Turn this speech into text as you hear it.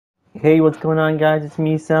Hey, what's going on, guys? It's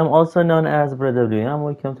me, Sam, also known as FORTNITE.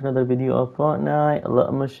 Welcome to another video of Fortnite, a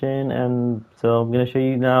lot mission, and so I'm gonna show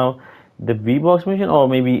you now the V-Box mission, or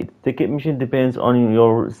maybe ticket mission, depends on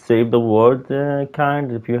your save the world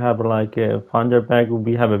kind. If you have like a founder pack,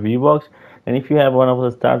 we have a V-Box, and if you have one of the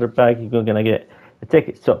starter pack, you're gonna get a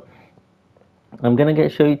ticket. So I'm gonna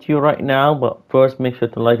show it to you right now, but first make sure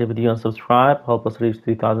to like the video and subscribe. Help us reach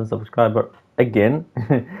 3,000 subscribers again.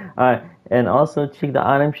 Alright, and also check the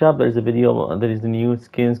item shop. There is a video. There is the new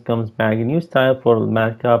skins comes back, a new style for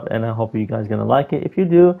Mad Cup, and I hope you guys gonna like it. If you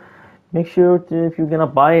do, make sure to, if you're gonna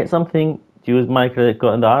buy something, use my credit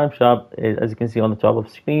code in the item shop. As you can see on the top of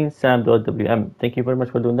the screen, sam.wm. Thank you very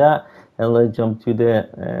much for doing that. And let's jump to the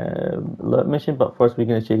mission. But first, we're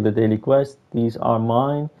gonna check the daily quest. These are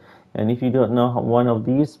mine. And if you don't know one of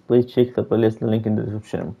these, please check the playlist link in the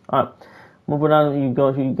description. Alright, moving on, you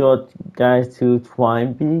go guys to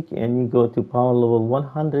Twine Peak, and you go to power level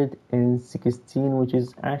 116, which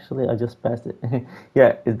is actually, I just passed it.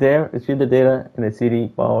 Yeah, it's there. It's in the data in the city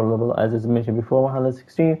power level, as I mentioned before,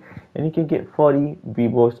 116, and you can get 40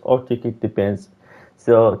 V-Bucks or ticket, depends.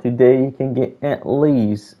 So today you can get at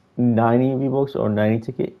least 90 V-Bucks or 90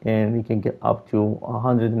 ticket, and you can get up to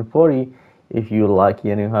 140 if you're lucky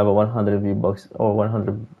and you have a 100 V-Bucks or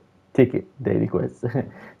 100 ticket daily quest.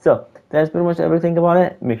 So that's pretty much everything about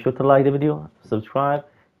it. Make sure to like the video, subscribe.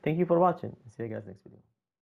 Thank you for watching. See you guys next video.